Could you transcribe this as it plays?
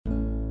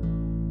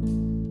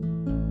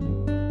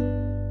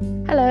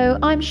Hello,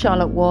 I'm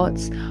Charlotte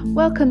Watts.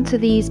 Welcome to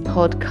these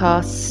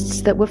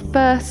podcasts that were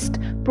first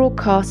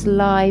broadcast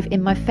live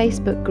in my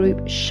Facebook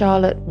group,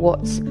 Charlotte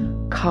Watts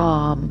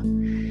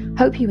Calm.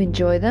 Hope you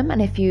enjoy them, and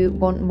if you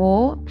want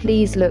more,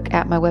 please look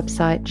at my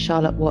website,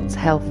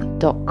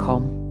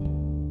 charlottewattshealth.com.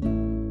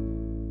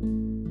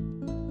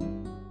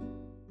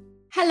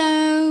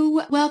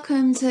 Hello,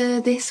 welcome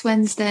to this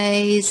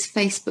Wednesday's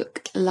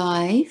Facebook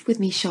Live with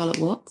me, Charlotte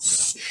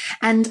Watts.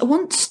 And I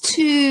want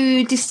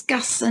to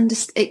discuss and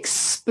just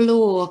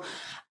explore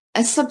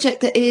a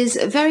subject that is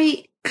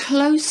very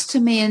close to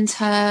me in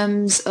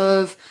terms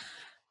of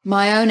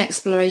my own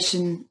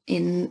exploration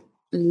in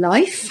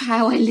life,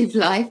 how I live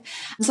life,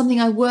 and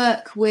something I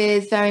work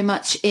with very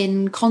much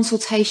in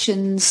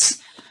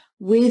consultations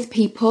with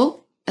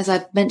people. As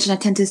I mentioned, I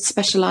tend to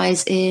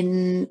specialize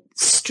in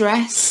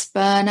stress,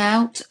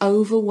 burnout,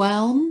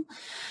 overwhelm,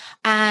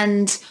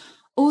 and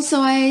also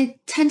I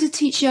tend to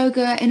teach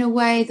yoga in a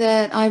way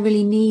that I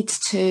really need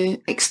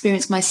to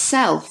experience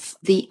myself,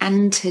 the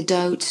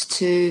antidote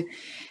to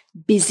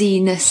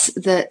busyness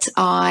that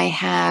I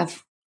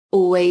have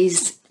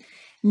always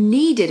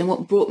needed and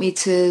what brought me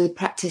to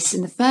practice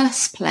in the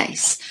first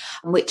place,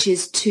 which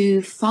is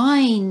to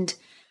find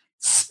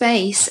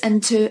space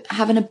and to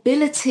have an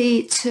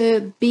ability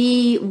to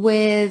be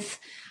with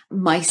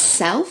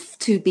myself,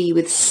 to be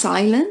with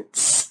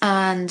silence,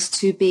 and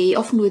to be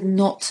often with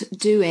not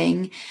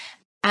doing,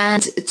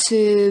 and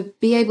to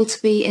be able to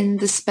be in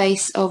the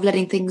space of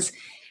letting things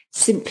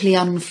simply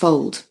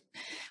unfold.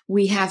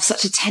 We have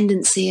such a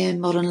tendency in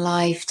modern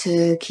life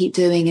to keep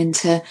doing and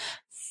to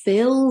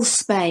fill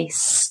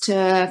space,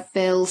 to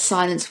fill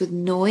silence with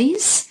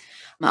noise.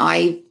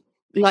 I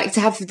like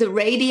to have the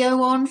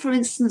radio on, for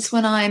instance,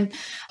 when I'm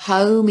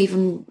home,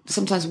 even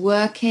sometimes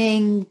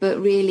working, but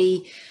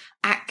really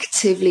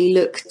actively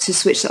look to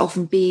switch that off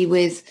and be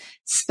with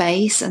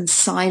space and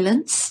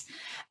silence.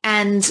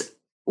 And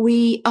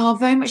we are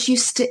very much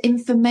used to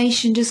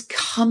information just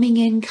coming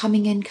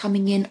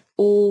in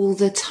all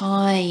the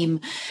time.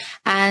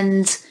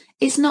 And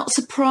it's not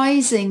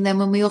surprising then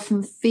when we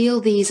often feel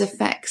these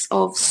effects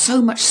of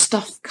so much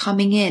stuff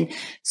coming in,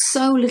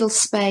 so little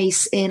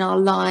space in our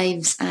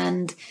lives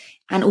and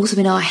also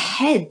in our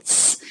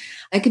heads.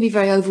 It can be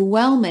very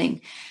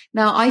overwhelming.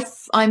 Now,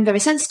 I'm very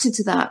sensitive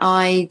to that.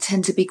 I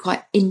tend to be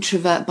quite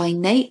introvert by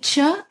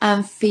nature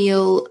and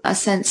feel a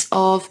sense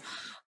of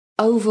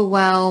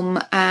overwhelm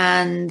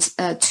and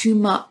too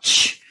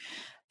much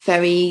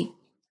very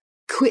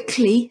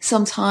quickly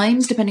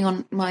sometimes, depending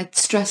on my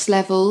stress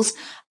levels.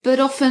 But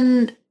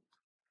often,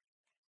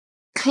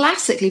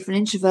 classically for an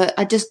introvert,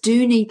 I just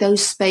do need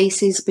those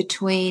spaces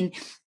between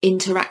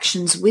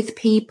interactions with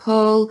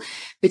people,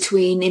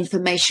 between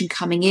information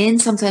coming in,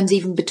 sometimes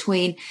even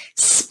between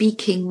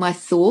speaking my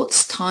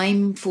thoughts,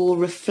 time for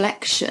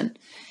reflection.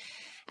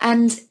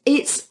 And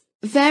it's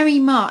very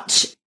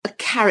much a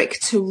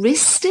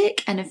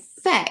characteristic and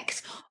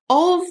effect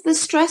of the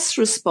stress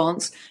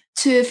response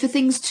for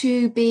things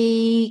to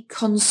be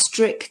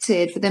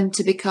constricted, for them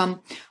to become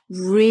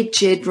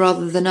rigid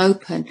rather than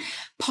open.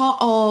 Part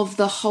of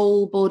the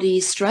whole body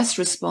stress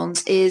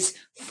response is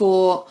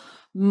for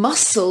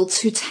muscle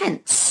to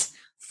tense,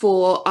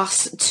 for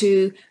us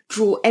to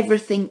draw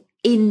everything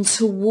in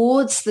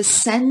towards the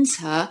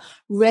center,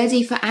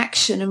 ready for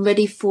action and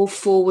ready for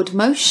forward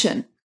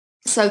motion.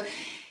 So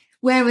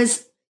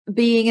whereas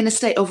being in a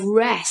state of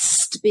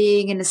rest,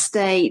 being in a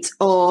state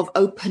of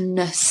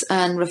openness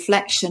and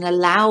reflection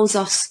allows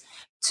us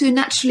to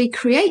naturally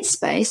create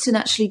space, to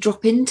naturally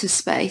drop into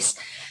space,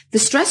 the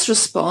stress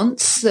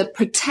response, the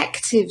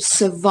protective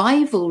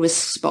survival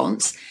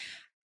response,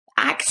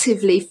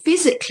 actively,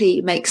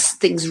 physically makes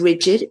things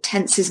rigid, it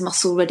tenses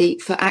muscle ready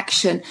for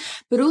action,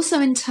 but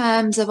also in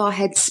terms of our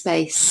head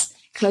space,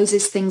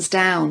 closes things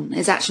down.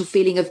 There's actual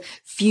feeling of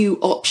few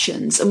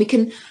options. And we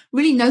can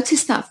really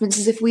notice that, for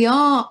instance, if we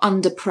are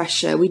under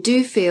pressure, we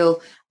do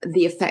feel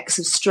the effects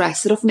of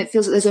stress, that often it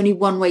feels that there's only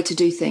one way to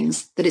do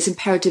things, that it's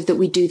imperative that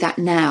we do that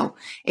now.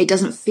 It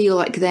doesn't feel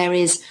like there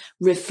is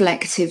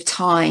reflective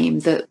time,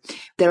 that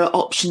there are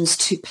options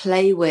to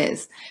play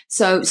with.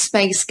 So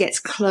space gets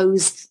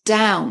closed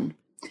down.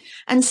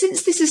 And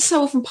since this is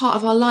so often part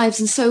of our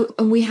lives,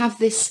 and we have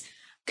this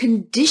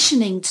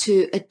conditioning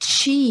to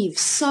achieve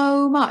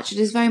so much. It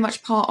is very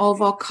much part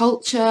of our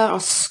culture, our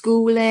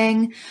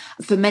schooling.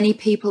 For many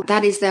people,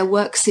 that is their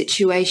work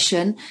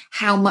situation.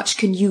 How much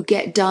can you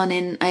get done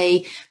in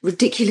a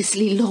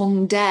ridiculously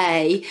long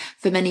day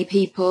for many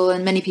people?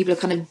 And many people are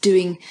kind of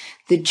doing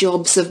the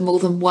jobs of more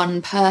than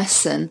one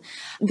person.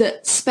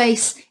 That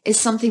space is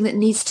something that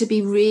needs to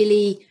be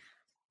really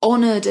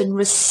honored and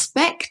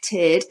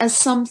respected as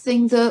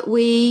something that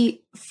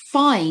we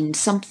find,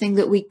 something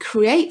that we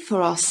create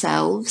for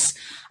ourselves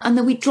and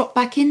that we drop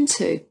back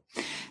into.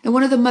 And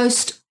one of the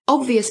most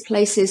obvious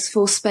places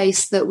for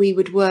space that we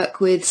would work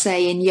with,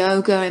 say in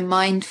yoga and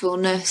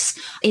mindfulness,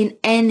 in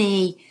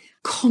any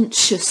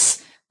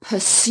conscious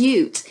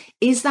pursuit,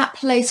 is that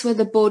place where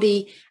the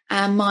body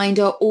and mind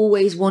are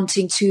always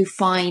wanting to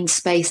find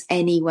space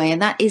anyway.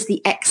 And that is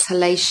the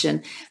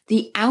exhalation,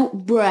 the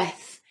out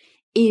breath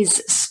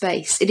is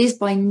space. It is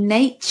by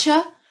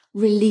nature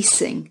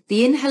releasing.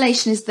 The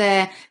inhalation is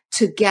there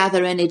to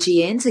gather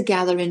energy in, to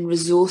gather in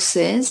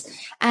resources,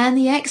 and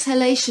the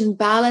exhalation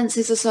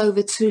balances us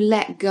over to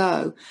let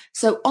go.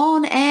 So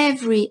on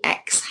every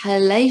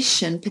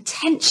exhalation,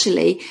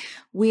 potentially,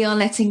 we are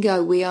letting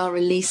go, we are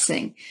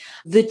releasing.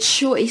 The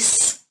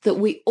choice that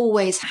we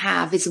always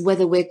have is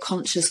whether we're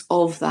conscious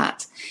of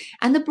that.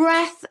 And the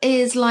breath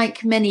is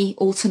like many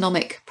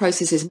autonomic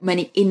processes,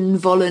 many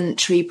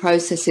involuntary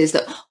processes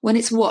that when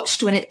it's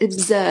watched, when it's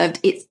observed,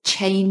 it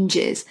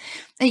changes.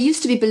 It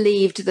used to be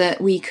believed that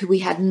we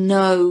had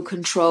no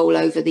control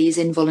over these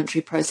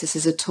involuntary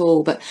processes at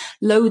all, but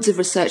loads of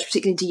research,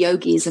 particularly into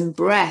yogis and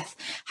breath,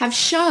 have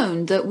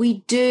shown that we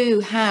do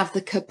have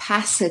the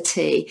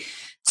capacity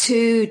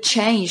to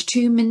change,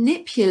 to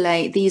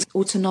manipulate these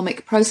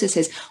autonomic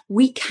processes.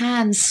 We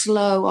can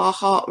slow our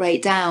heart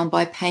rate down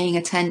by paying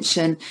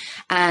attention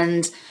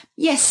and,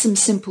 yes, some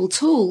simple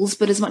tools,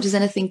 but as much as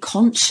anything,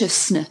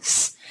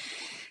 consciousness.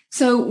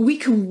 So we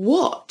can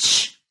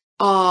watch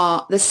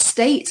the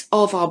state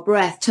of our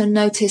breath to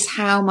notice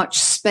how much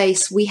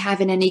space we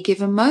have in any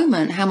given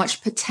moment, how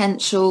much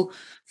potential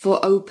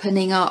for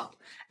opening up,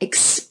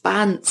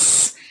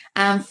 expanse,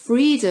 and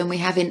freedom we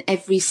have in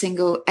every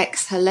single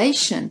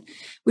exhalation,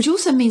 which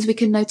also means we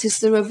can notice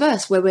the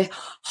reverse, where we're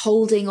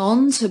holding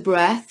on to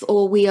breath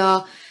or we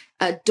are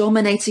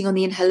dominating on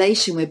the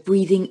inhalation. We're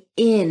breathing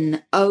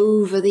in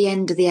over the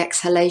end of the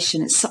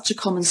exhalation. It's such a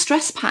common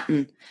stress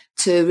pattern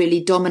to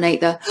really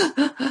dominate the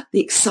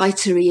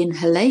excitatory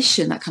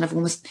inhalation, that kind of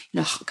almost,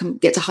 can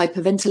get to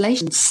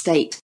hyperventilation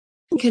state.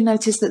 We can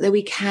notice that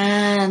we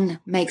can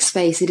make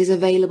space. It is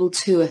available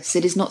to us.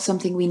 It is not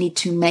something we need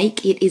to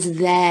make. It is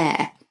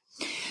there.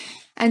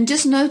 And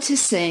just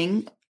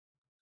noticing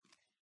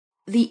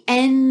the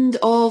end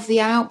of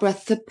the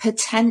out-breath, the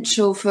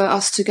potential for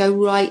us to go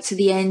right to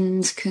the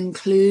end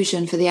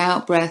conclusion for the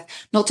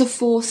out-breath, not to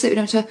force it, we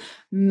don't have to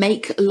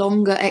make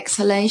longer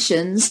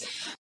exhalations,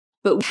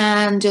 but we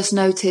can just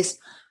notice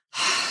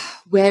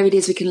where it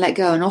is we can let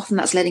go. And often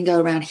that's letting go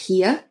around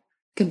here.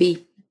 It can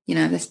be,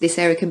 this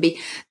area can be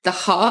the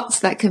heart,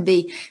 that can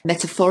be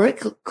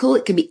metaphorical,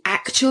 it can be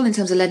actual in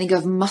terms of letting go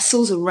of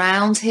muscles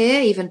around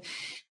here, even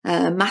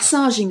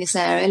massaging this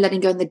area, letting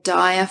go in the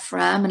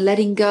diaphragm and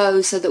letting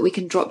go so that we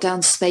can drop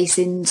down space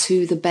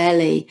into the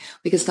belly.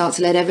 We can start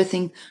to let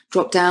everything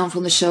drop down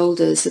from the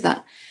shoulders, so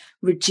that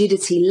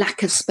rigidity,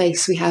 lack of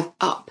space we have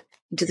up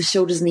into the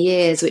shoulders and the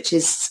ears, which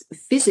is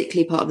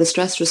physically part of the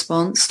stress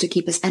response to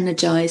keep us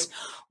energized,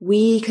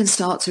 we can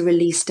start to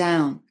release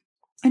down.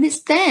 And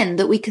it's then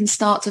that we can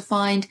start to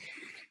find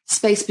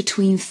space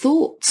between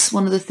thoughts.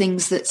 One of the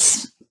things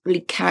that's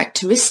really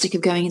characteristic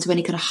of going into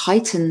any kind of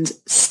heightened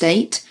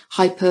state,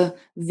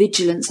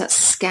 hypervigilance, that's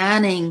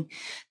scanning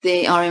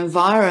our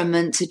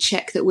environment to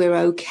check that we're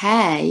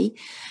okay,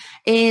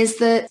 is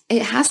that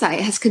it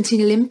has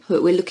continual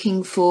input. We're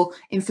looking for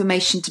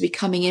information to be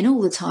coming in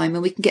all the time,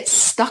 and we can get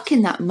stuck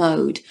in that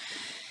mode.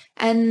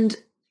 And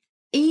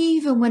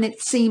even when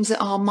it seems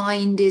that our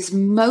mind is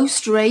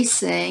most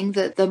racing,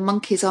 that the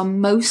monkeys are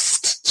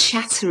most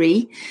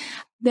chattery,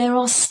 there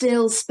are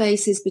still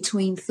spaces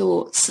between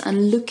thoughts,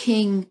 and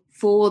looking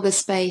for the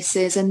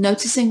spaces and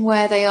noticing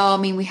where they are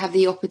mean we have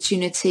the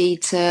opportunity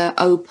to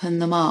open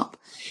them up.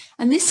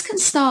 And this can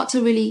start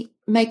to really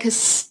make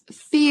us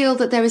feel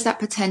that there is that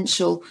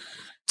potential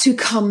to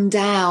come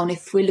down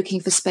if we're looking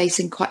for space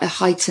in quite a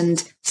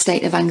heightened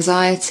state of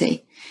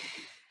anxiety.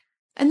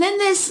 And then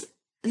there's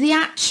the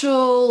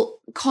actual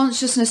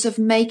consciousness of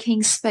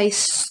making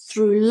space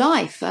through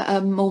life, a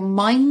more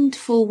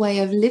mindful way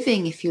of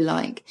living, if you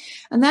like.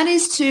 And that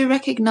is to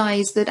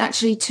recognize that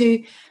actually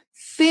to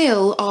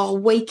fill our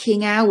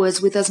waking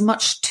hours with as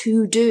much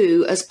to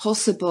do as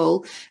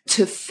possible,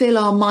 to fill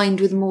our mind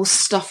with more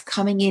stuff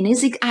coming in,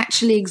 is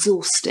actually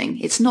exhausting.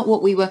 It's not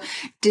what we were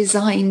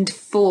designed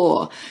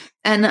for.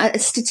 And a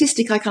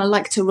statistic I kind of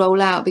like to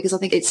roll out, because I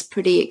think it's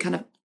pretty kind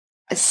of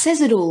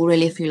says it all,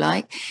 really, if you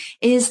like,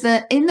 is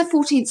that in the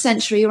 14th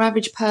century, your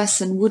average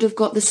person would have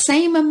got the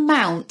same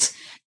amount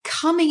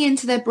coming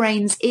into their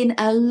brains in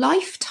a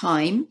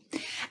lifetime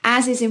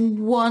as is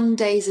in one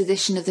day's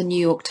edition of the New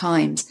York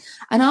Times.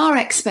 And our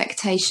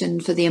expectation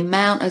for the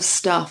amount of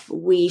stuff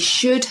we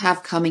should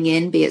have coming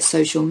in, be it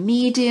social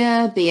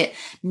media, be it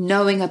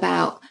knowing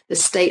about the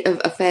state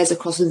of affairs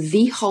across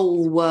the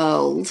whole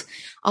world,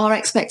 our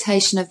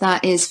expectation of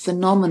that is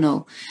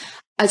phenomenal.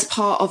 As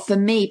part of, for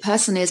me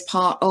personally, as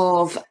part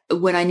of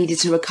when I needed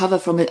to recover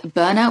from a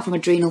burnout, from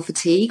adrenal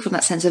fatigue, from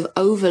that sense of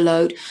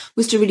overload,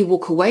 was to really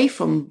walk away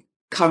from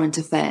current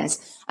affairs.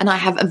 And I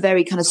have a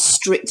very kind of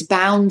strict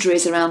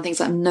boundaries around things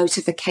like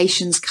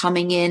notifications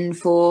coming in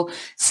for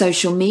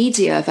social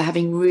media, for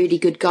having really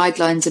good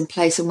guidelines in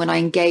place, and when I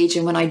engage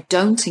and when I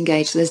don't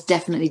engage. So there's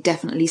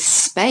definitely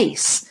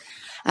space,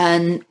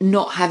 and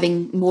not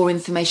having more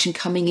information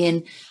coming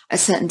in a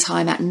certain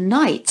time at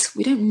night.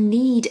 We don't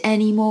need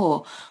any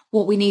more.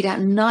 What we need at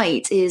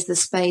night is the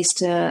space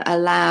to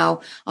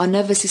allow our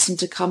nervous system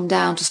to come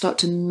down, to start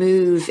to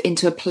move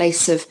into a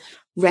place of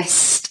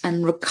rest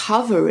and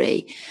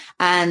recovery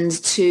and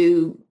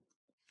to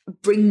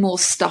bring more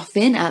stuff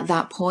in at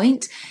that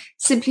point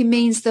simply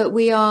means that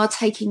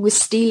we're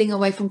stealing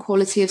away from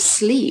quality of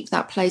sleep,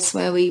 that place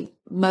where we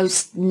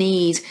most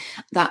need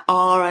that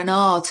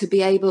R&R to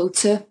be able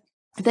to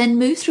then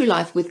move through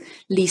life with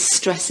least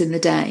stress in the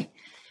day.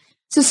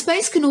 So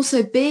space can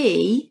also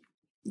be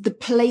the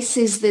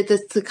places,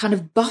 the kind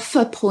of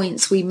buffer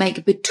points we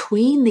make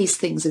between these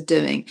things of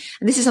doing.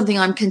 And this is something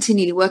I'm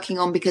continually working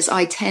on, because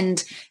I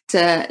tend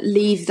to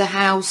leave the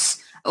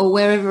house or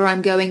wherever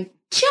I'm going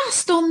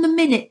just on the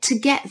minute to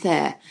get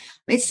there.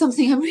 It's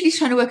something I'm really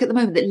trying to work at the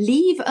moment, that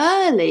leave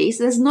early,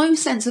 so there's no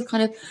sense of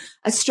kind of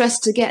a stress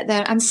to get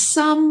there, and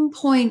some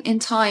point in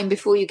time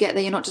before you get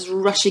there, you're not just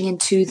rushing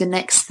into the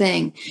next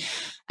thing.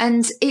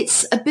 And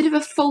it's a bit of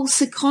a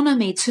false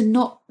economy to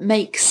not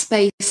make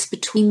space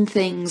between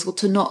things, or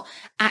to not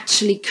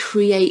actually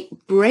create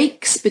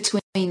breaks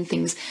between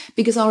things,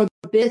 because our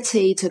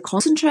ability to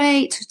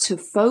concentrate, to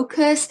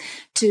focus,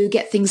 to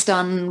get things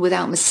done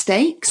without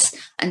mistakes,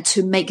 and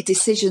to make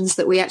decisions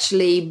that we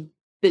actually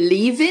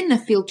believe in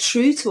and feel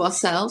true to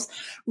ourselves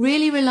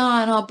really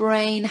rely on our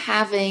brain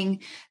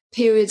having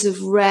periods of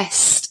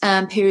rest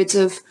and periods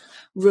of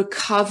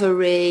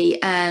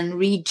recovery and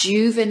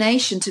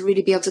rejuvenation to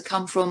really be able to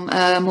come from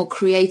a more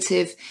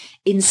creative,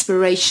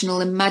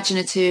 inspirational,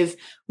 imaginative,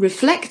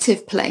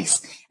 reflective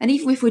place. And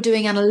even if we're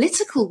doing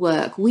analytical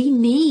work, we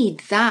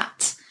need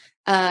that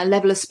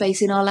level of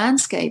space in our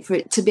landscape for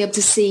it to be able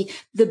to see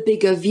the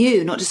bigger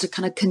view, not just a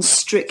kind of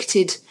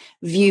constricted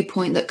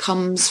viewpoint that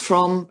comes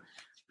from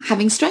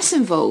having stress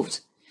involved.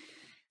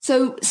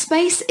 So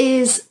space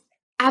is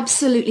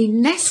absolutely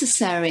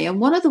necessary. And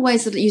one of the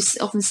ways that you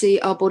often see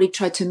our body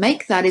try to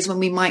make that is when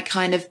we might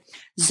kind of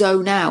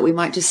zone out. We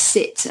might just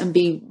sit and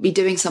be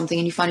doing something,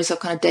 and you find yourself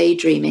kind of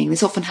daydreaming.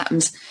 This often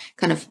happens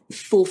kind of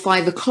 4,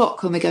 5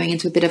 o'clock when we're going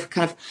into a bit of a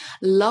kind of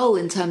lull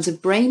in terms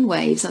of brain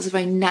waves. That's a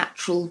very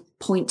natural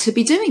point to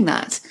be doing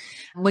that.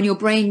 When your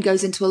brain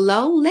goes into a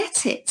lull,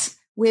 let it.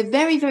 We're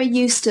very, very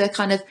used to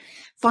kind of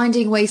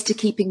finding ways to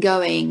keep it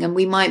going. And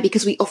we might,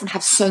 because we often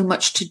have so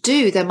much to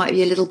do, there might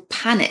be a little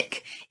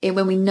panic in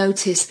when we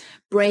notice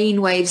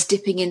brain waves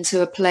dipping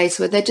into a place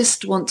where they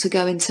just want to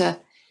go into,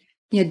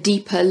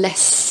 deeper,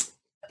 less,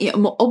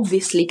 more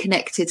obviously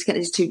connected to,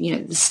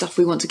 the stuff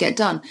we want to get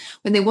done.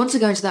 When they want to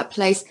go into that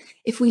place,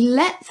 if we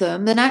let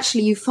them, then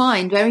actually you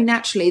find very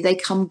naturally they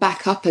come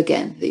back up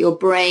again, that your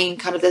brain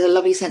kind of, there's a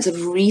lovely sense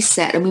of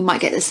reset, and we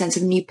might get a sense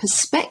of new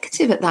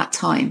perspective at that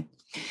time.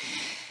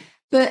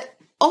 But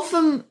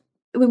often,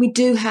 when we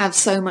do have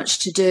so much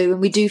to do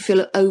and we do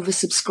feel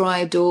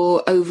oversubscribed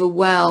or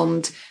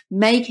overwhelmed,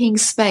 making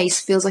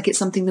space feels like it's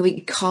something that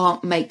we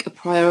can't make a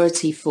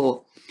priority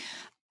for.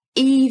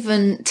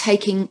 Even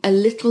taking a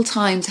little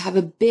time to have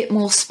a bit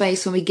more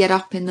space when we get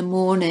up in the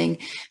morning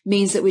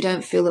means that we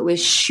don't feel that we're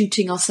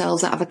shooting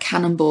ourselves out of a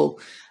cannonball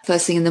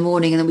first thing in the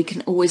morning, and then we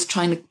can always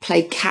try and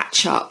play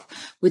catch up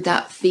with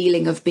that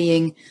feeling of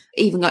being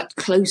even like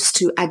close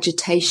to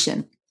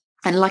agitation.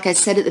 And like I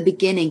said at the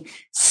beginning,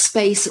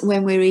 space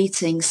when we're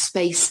eating,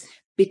 space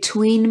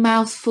between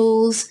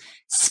mouthfuls,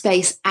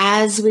 space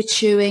as we're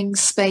chewing,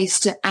 space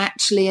to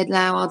actually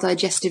allow our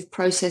digestive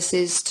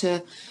processes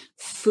to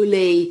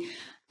fully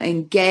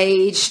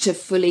engage, to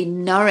fully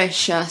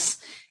nourish us,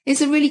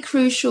 is a really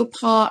crucial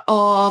part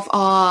of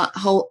our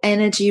whole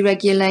energy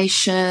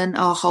regulation,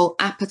 our whole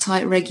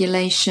appetite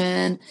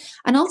regulation,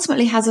 and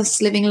ultimately has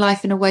us living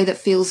life in a way that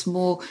feels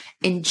more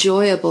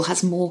enjoyable,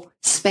 has more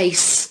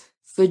space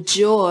for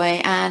joy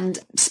and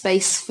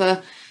space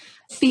for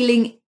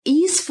feeling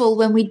easeful.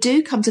 When we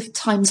do come to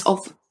times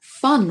of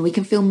fun, we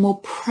can feel more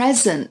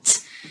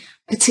present,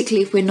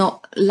 particularly if we're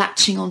not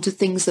latching onto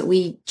things that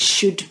we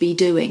should be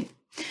doing.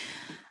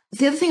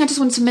 The other thing I just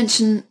wanted to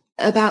mention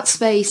about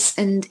space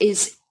and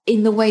is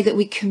in the way that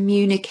we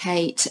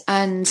communicate.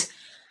 And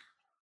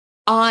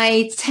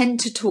I tend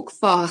to talk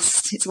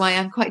fast. It's why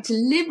I'm quite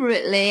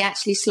deliberately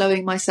actually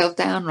slowing myself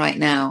down right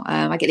now.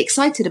 I get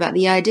excited about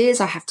the ideas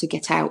I have to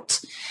get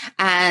out.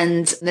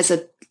 And there's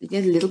a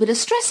little bit of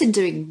stress in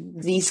doing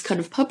these kind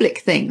of public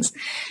things.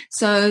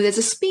 So there's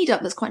a speed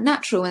up that's quite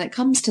natural when it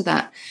comes to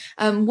that.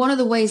 One of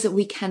the ways that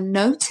we can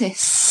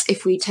notice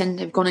if we tend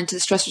to have gone into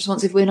the stress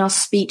response, if when our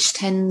speech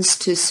tends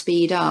to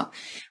speed up,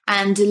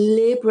 and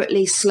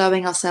deliberately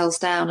slowing ourselves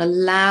down,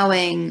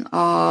 allowing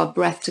our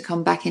breath to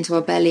come back into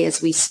our belly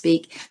as we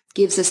speak,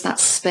 gives us that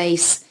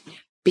space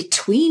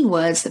between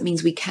words that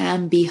means we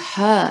can be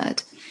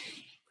heard.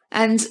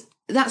 And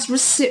that's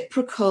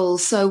reciprocal.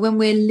 So when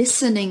we're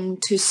listening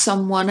to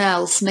someone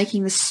else,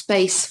 making the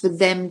space for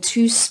them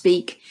to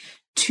speak,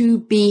 to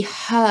be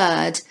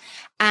heard,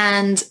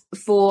 and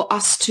for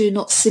us to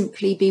not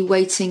simply be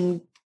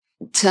waiting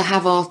to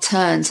have our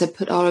turn, to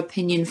put our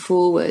opinion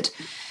forward.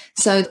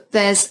 So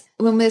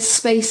when there's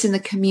space in the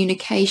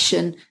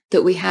communication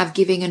that we have,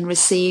 giving and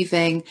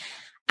receiving,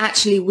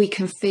 actually we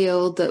can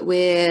feel that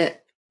we're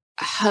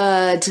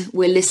heard,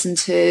 we're listened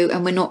to,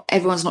 and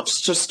everyone's not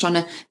just trying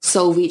to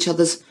solve each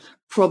other's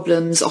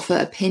problems, offer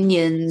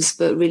opinions,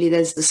 but really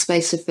there's the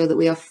space to feel that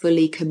we are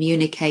fully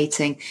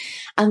communicating.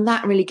 And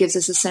that really gives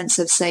us a sense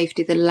of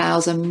safety that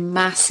allows a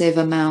massive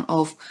amount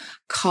of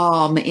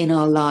calm in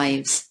our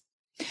lives.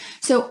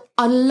 So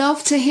I'd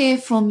love to hear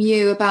from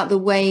you about the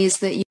ways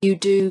that you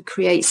do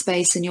create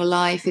space in your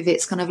life, if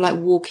it's kind of like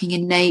walking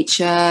in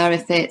nature,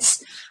 if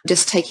it's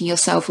just taking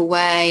yourself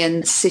away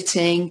and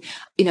sitting.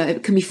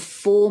 It can be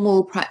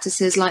formal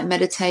practices like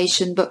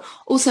meditation, but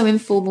also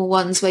informal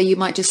ones where you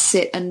might just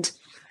sit and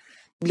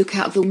look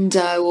out the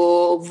window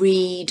or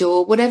read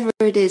or whatever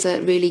it is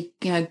that really,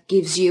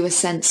 gives you a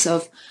sense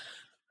of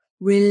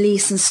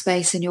release and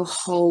space in your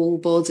whole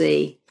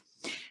body.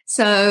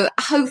 So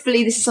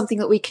hopefully this is something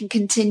that we can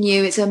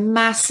continue. It's a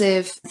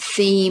massive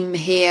theme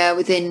here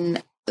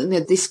within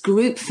this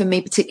group for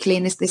me, particularly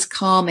in this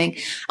calming.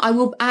 I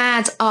will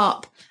add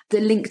up the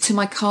link to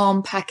my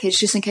Calm package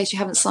just in case you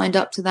haven't signed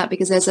up to that,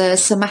 because there's a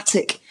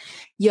somatic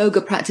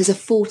yoga practice, a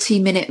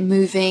 40-minute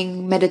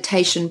moving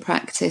meditation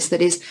practice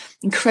that is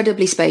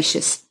incredibly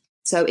spacious.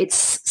 So it's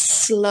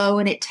slow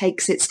and it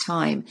takes its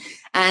time.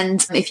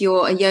 And if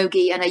you're a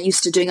yogi and are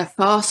used to doing a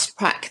fast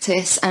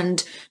practice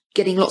and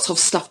getting lots of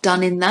stuff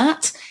done in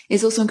that,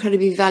 is also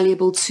incredibly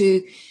valuable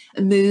to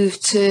move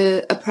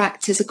to a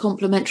practice, a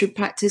complementary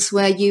practice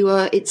where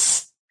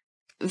it's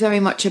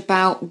very much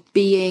about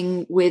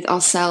being with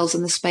ourselves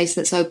and the space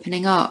that's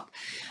opening up,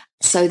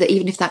 so that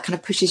even if that kind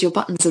of pushes your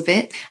buttons a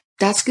bit,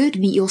 that's good.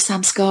 Meet your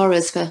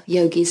samskaras for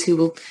yogis who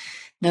will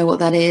know what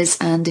that is.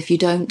 And if you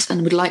don't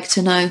and would like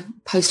to know,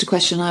 post a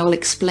question, I will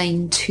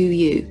explain to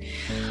you.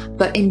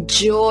 But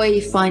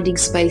enjoy finding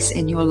space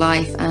in your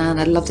life, and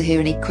I'd love to hear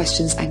any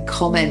questions and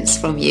comments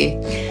from you.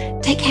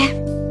 Take care.